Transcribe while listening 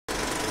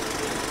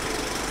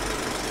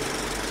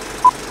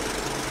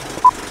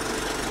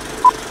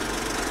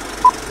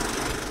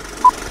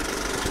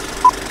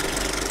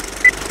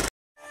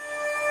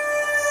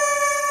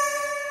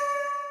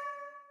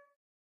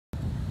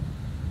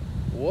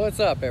What's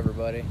up,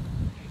 everybody?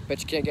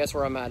 Bet you can't guess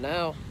where I'm at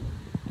now.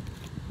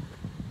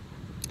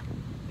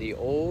 The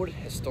old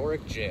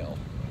historic jail,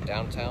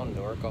 downtown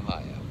Newark,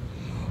 Ohio.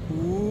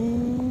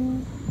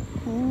 Ooh.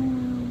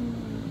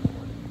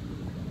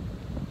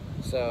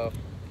 So,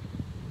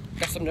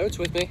 got some notes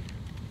with me,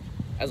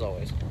 as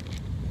always,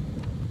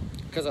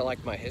 because I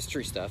like my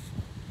history stuff.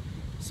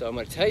 So I'm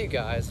going to tell you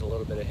guys a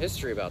little bit of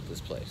history about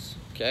this place,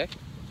 okay?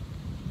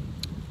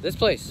 This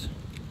place,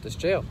 this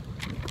jail,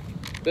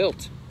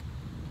 built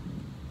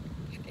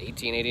in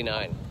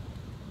 1889.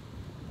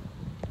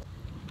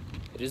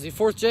 It is the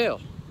 4th jail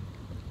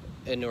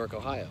in Newark,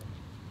 Ohio.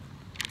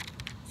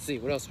 Let's see,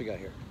 what else we got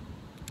here?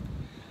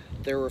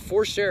 There were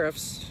 4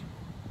 sheriffs,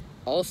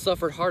 all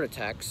suffered heart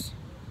attacks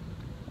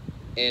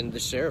in the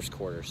sheriff's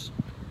quarters.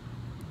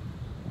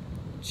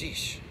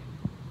 Jeesh.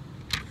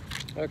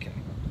 Okay.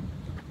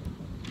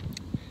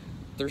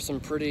 There's some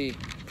pretty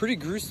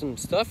gruesome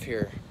stuff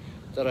here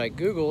that I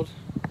Googled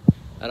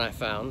and I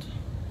found.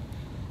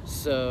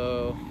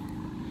 So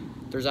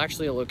there's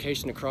actually a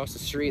location across the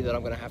street that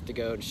I'm gonna have to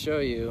go and show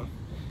you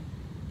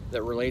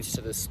that relates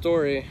to this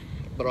story,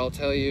 but I'll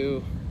tell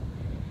you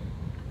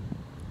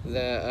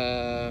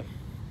that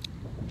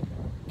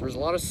there's a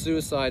lot of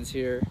suicides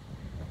here.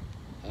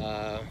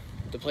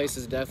 The place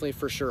is definitely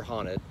for sure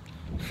haunted.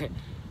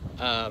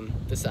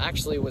 This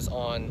actually was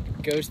on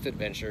Ghost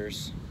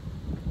Adventures.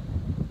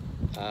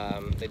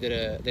 They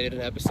did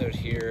an episode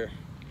here,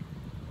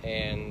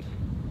 and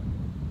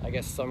I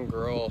guess some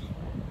girl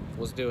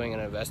was doing an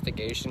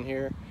investigation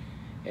here,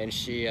 and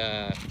she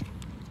a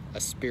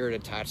spirit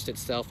attached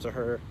itself to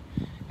her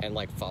and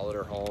like followed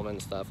her home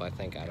and stuff, I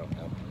think. I don't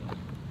know,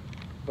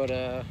 but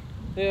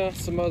yeah,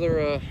 some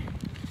other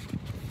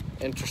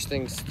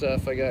interesting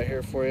stuff I got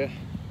here for you.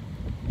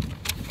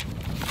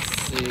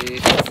 Let's see,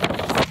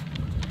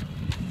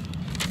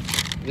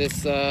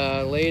 this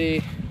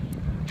lady,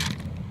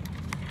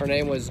 her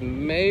name was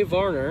May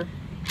Varner.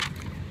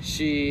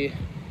 She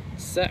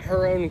set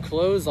her own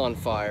clothes on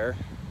fire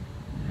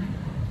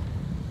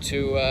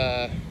to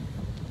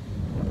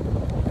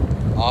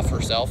off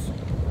herself.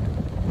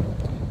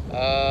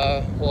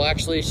 Well,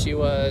 actually, she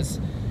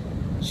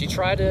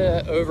tried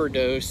to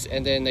overdose,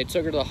 and then they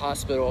took her to the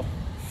hospital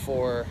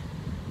for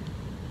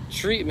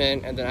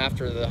treatment, and then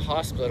after the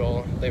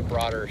hospital, they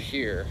brought her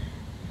here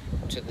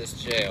to this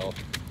jail.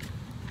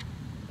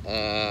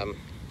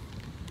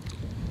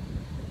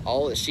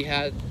 All that she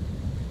had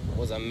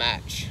was a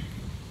match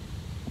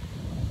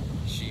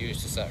she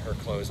used to set her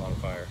clothes on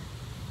fire.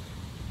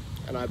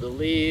 And I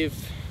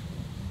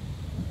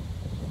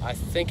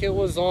think it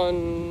was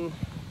on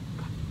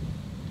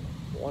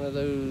one of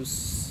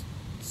those,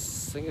 I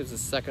think it was the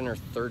 2nd or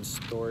 3rd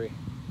story.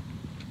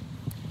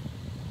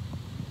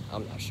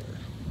 I'm not sure.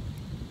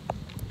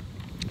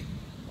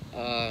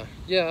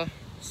 Yeah,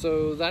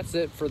 so that's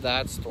it for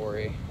that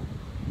story.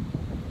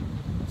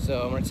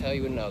 So I'm gonna tell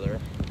you another.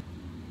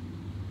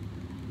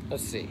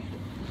 Let's see.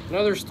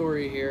 Another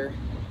story here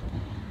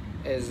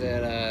is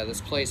that this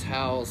place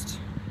housed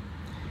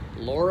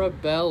Laura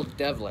Bell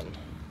Devlin.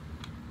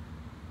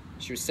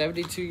 She was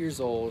 72 years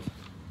old,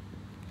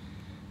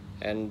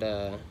 and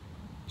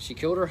she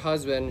killed her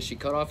husband. She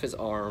cut off his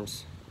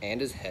arms and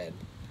his head,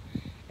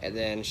 and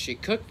then she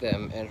cooked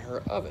them in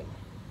her oven.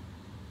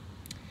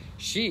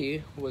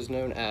 She was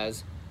known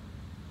as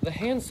the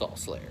Handsaw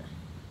Slayer.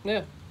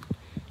 Yeah,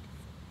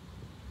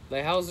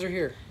 they housed her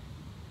here.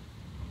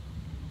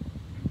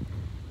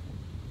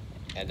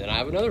 And then I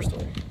have another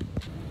story.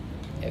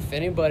 If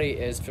anybody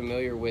is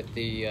familiar with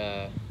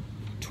the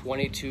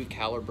 22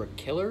 caliber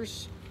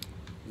killers,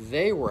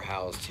 they were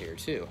housed here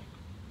too.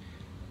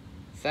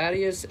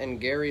 Thaddeus and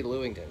Gary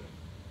Lewington.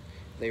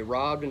 They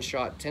robbed and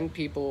shot 10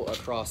 people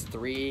across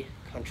 3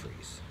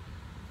 countries.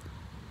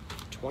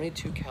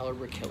 22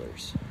 caliber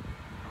killers.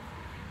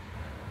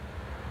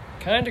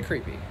 Kinda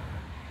creepy.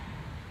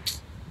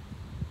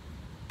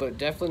 But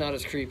definitely not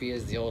as creepy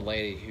as the old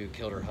lady who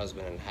killed her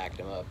husband and hacked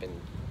him up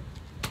and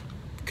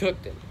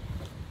cooked him.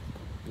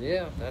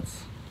 Yeah,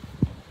 that's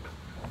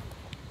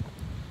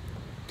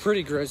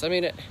pretty gross. I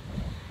mean,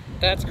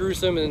 that's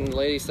gruesome, and the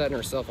lady setting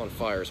herself on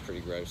fire is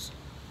pretty gross.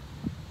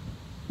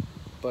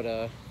 But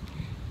I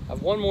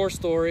have one more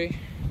story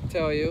to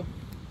tell you,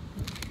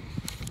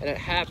 and it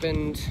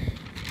happened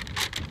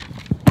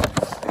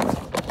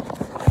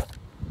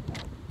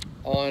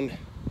on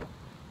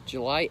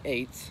July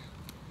 8th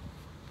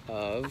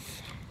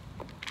of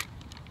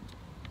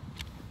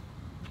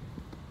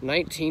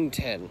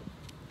 1910.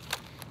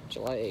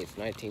 July 8th,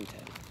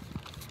 1910.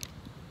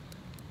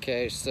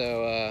 Okay,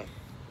 so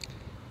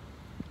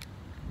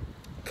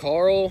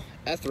Carl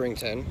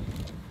Etherington,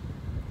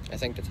 I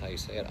think that's how you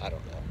say it, I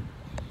don't know.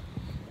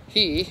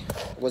 He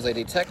was a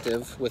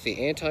detective with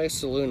the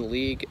Anti-Saloon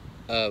League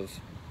of,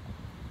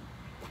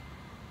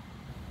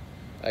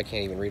 I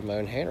can't even read my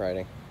own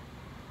handwriting.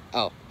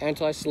 Oh,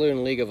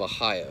 Anti-Saloon League of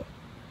Ohio.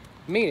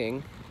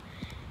 Meaning,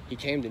 he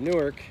came to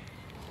Newark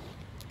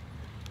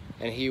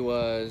and he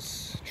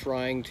was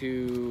trying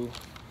to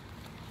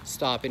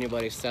stop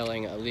anybody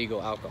selling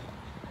illegal alcohol.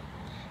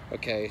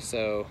 Okay,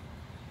 so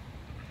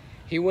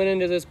He went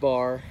into this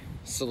bar,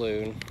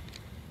 saloon,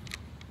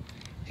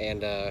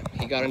 and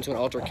he got into an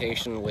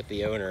altercation with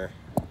the owner.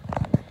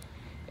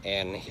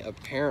 And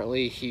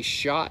apparently he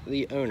shot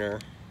the owner.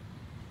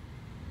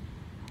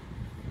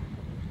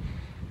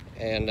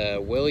 And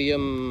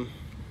William,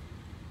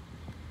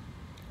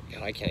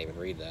 God, I can't even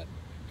read that.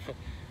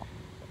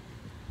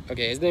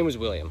 Okay, his name was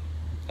William.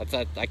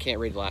 I can't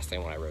read the last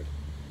name when I wrote.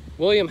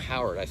 William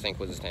Howard, I think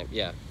was his name.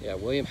 Yeah,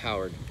 William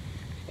Howard.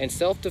 In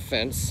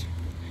self-defense,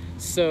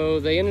 so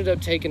they ended up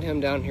taking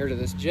him down here to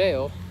this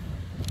jail.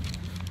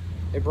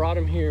 They brought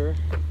him here,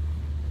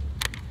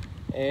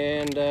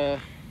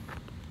 and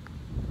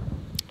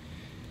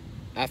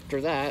after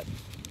that,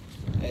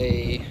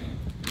 a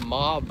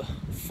mob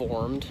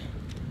formed,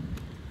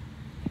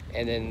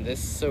 and then this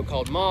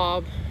so-called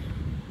mob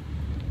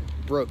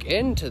broke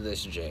into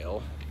this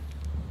jail,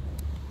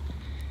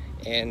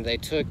 and they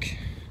took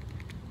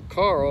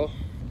Carl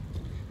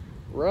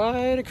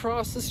right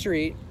across the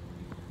street,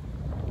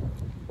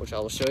 which I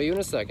will show you in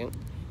a second.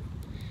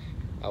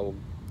 I will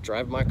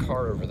drive my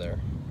car over there.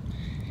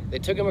 They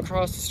took him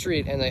across the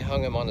street and they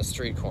hung him on the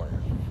street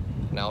corner.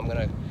 Now I'm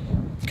gonna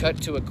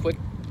cut to a quick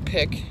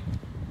pic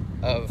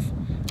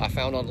I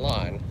found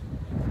online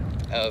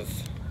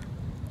of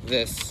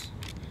this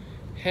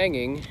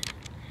hanging.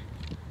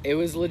 It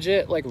was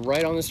legit, like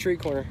right on the street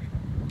corner.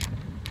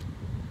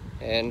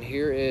 And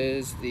here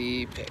is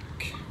the pic.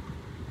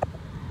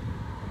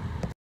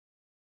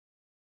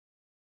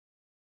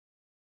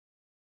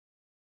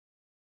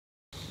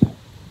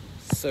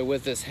 So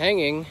with this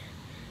hanging,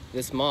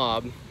 this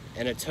mob,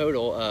 and a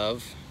total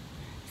of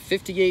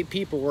 58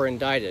 people were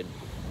indicted.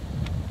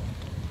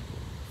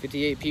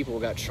 58 people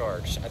got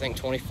charged. I think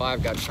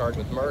 25 got charged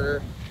with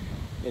murder.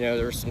 You know,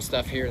 there was some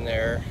stuff here and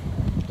there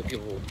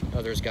that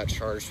others got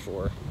charged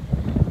for.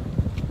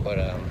 But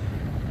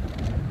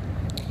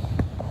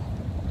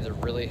it's a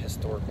really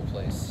historical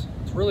place.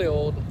 It's really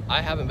old.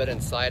 I haven't been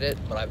inside it,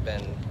 but I've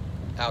been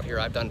out here.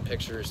 I've done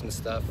pictures and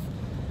stuff.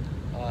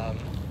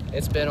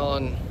 It's been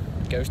on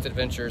Ghost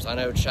Adventures. I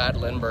know Chad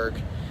Lindbergh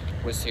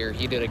was here.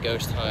 He did a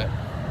ghost hunt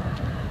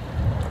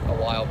a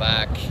while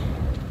back.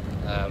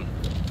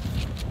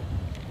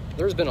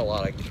 There's been a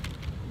lot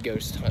of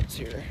ghost hunts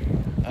here.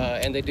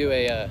 And they do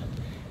a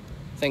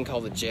thing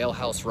called the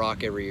Jailhouse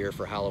Rock every year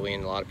for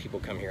Halloween. A lot of people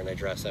come here and they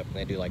dress up and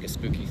they do like a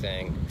spooky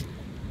thing.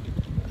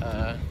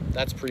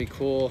 That's pretty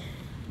cool.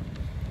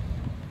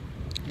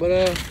 But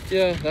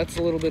yeah, that's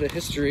a little bit of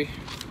history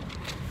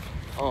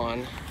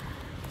on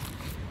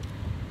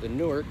the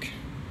Newark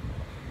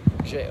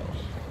jail,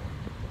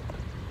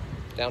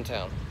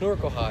 downtown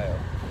Newark, Ohio.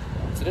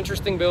 It's an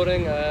interesting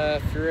building.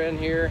 If you're in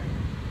here,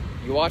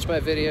 you watch my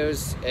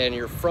videos and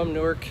you're from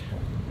Newark,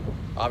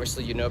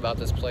 obviously you know about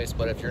this place.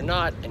 But if you're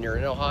not and you're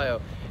in Ohio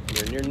and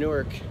you're near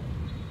Newark,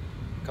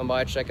 come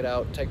by, check it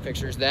out, take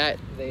pictures. That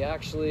they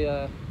actually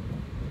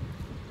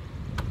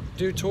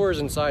do tours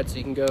inside, so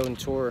you can go and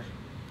tour.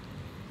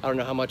 I don't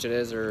know how much it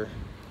is or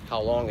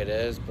how long it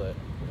is, but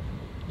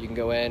you can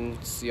go in,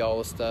 see all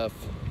the stuff.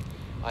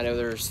 I know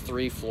there's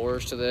 3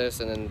 floors to this,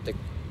 and then the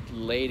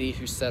lady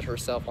who set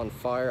herself on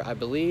fire, I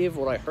believe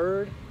what I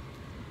heard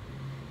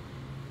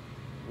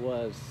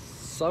was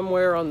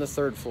somewhere on the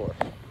 3rd floor.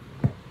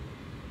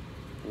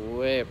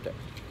 Way up there.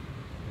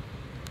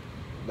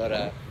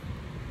 But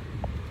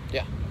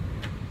yeah.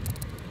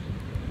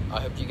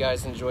 I hope you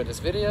guys enjoyed this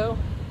video.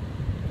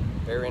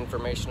 Very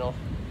informational.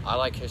 I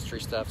like history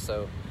stuff,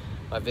 so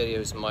my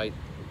videos might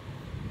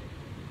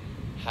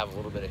have a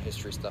little bit of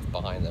history stuff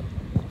behind them.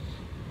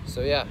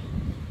 So yeah,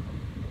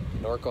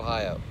 Newark,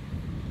 Ohio,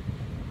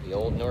 the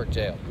old Newark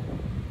jail.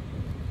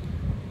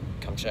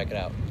 Come check it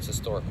out. It's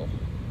historical.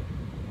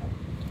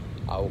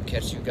 I will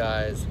catch you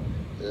guys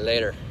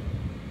later.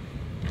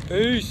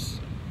 Peace.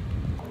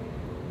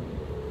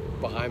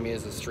 Behind me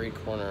is the street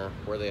corner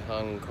where they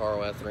hung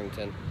Carl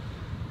Etherington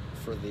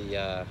for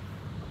the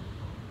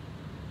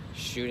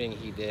shooting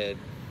he did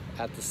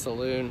at the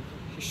saloon.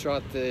 He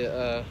shot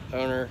the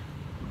owner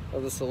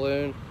of the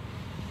saloon.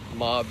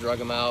 Mob drug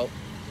him out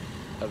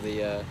of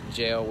the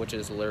jail, which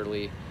is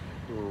literally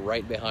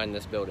right behind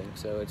this building.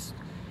 So it's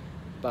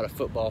about a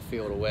football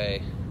field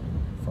away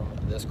from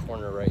this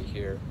corner right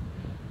here.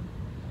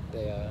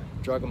 They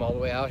drug him all the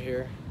way out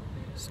here,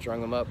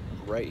 strung him up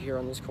right here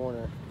on this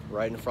corner,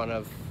 right in front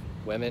of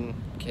women,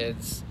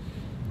 kids.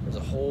 There's a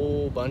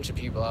whole bunch of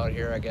people out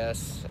here, I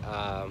guess.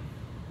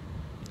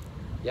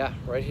 Yeah,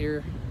 right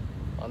here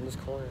on this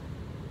corner.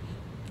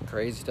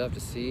 Crazy stuff to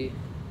see,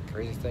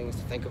 crazy things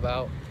to think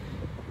about.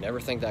 Never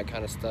think that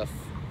kind of stuff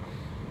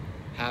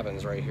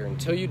happens right here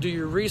until you do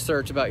your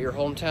research about your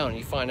hometown and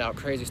you find out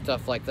crazy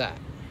stuff like that.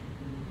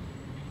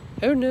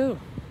 Who knew?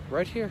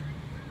 Right here.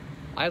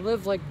 I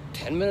live like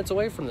 10 minutes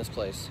away from this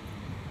place.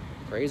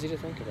 Crazy to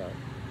think about.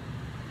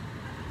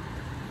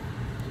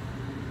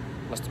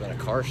 Must have been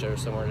a car show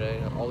somewhere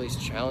today. All these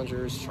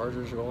Challengers,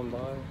 Chargers are going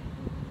by.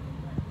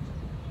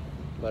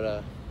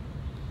 But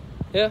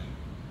yeah,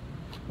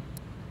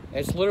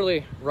 it's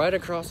literally right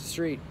across the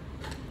street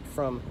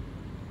from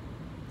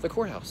the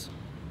courthouse,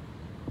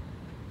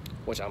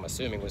 which I'm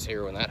assuming was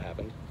here when that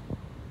happened.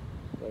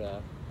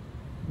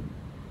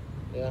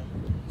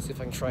 See if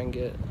I can try and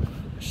get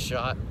a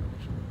shot.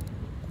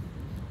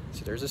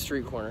 See, there's a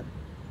street corner.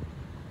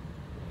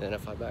 Then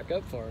if I back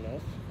up far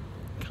enough,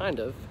 kind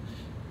of,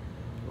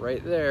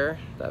 right there,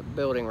 that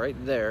building right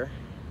there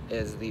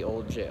is the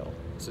old jail.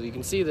 So you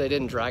can see they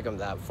didn't drag them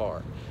that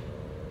far.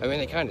 I mean,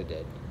 they kind of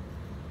did.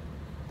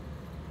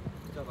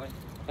 What's up, buddy?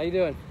 How you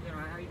doing? Yeah,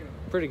 how you doing?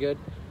 Pretty good.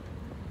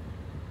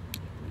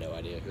 No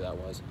idea who that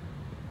was.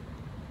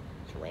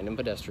 It's a random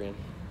pedestrian.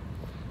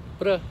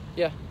 But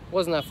yeah,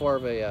 wasn't that far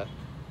of a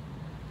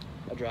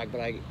drag,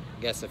 but I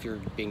guess if you're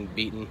being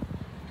beaten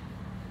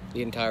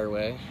the entire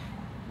way.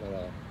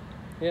 But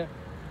yeah.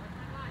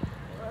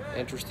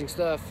 Interesting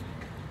stuff.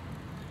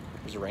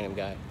 There's a random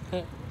guy.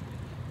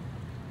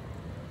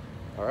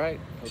 Alright,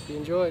 hope you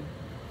enjoyed.